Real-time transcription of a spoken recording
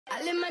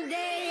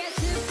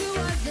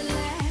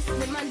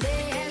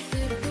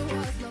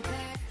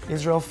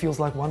Israel feels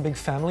like one big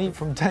family.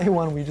 From day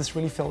one, we just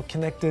really felt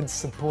connected,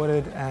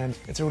 supported, and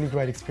it's a really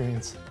great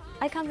experience.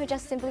 I come here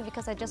just simply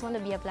because I just want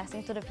to be a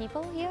blessing to the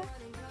people here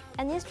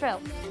and Israel.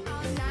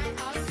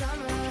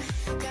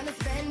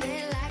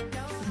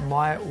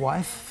 My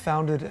wife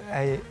founded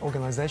an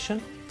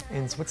organization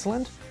in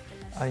Switzerland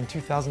in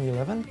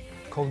 2011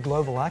 called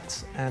Global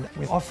Acts, and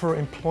we offer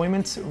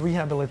employment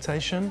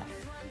rehabilitation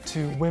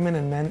to women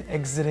and men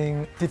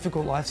exiting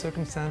difficult life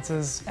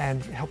circumstances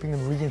and helping them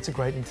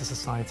reintegrate into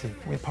society.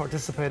 We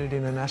participated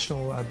in a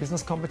national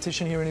business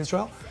competition here in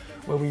Israel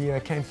where we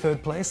came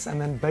third place,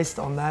 and then based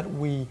on that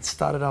we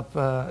started up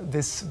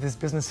this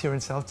business here in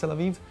South Tel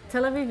Aviv.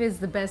 Tel Aviv is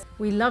the best.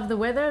 We love the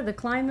weather, the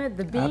climate,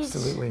 the beach.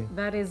 Absolutely.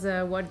 That is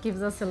what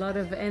gives us a lot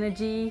of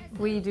energy.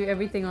 We do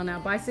everything on our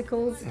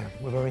bicycles. Yeah,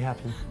 we're very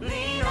happy.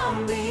 Lean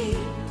on me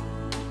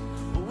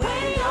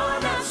when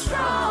you're not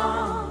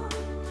strong,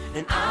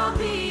 and I'll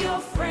be your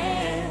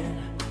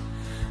friend.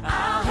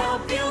 I'll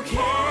help you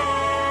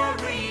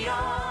carry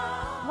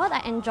on. What I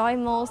enjoy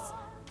most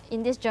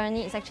in this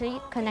journey is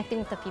actually connecting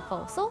with the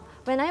people. So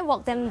when I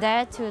walk them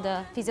there to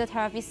the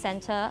physiotherapy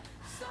center,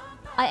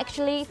 I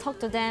actually talk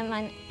to them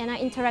and I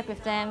interact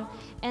with them,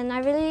 and I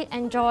really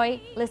enjoy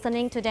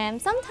listening to them.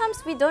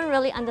 Sometimes we don't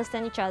really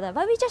understand each other,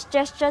 but we just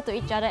gesture to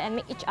each other and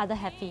make each other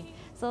happy.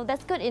 So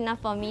that's good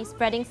enough for me,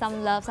 spreading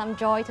some love, some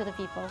joy to the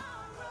people.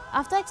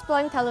 After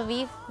exploring Tel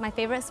Aviv, my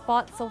favorite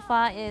spot so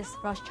far is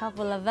Rothschild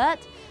Boulevard.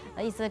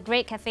 It's a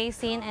great cafe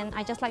scene, and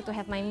I just like to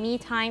have my me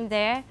time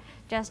there,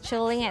 just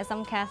chilling at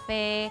some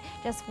cafe,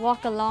 just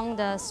walk along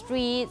the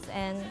streets,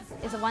 and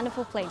it's a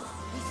wonderful place.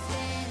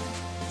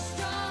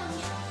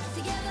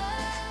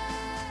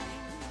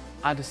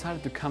 I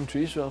decided to come to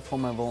Israel for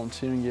my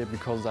volunteering year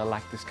because I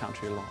like this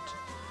country a lot.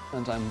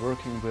 And I'm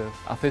working with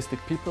autistic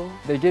people.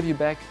 They give you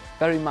back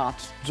very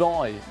much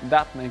joy.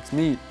 That makes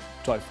me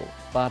joyful.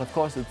 But of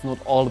course it's not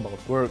all about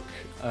work.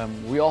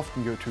 We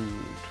often go to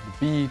the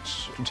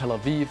beach, to Tel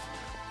Aviv.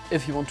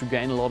 If you want to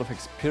gain a lot of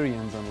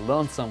experience and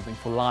learn something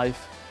for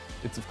life,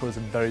 it's of course a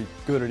very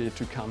good idea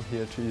to come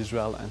here to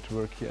Israel and to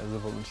work here as a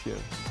volunteer.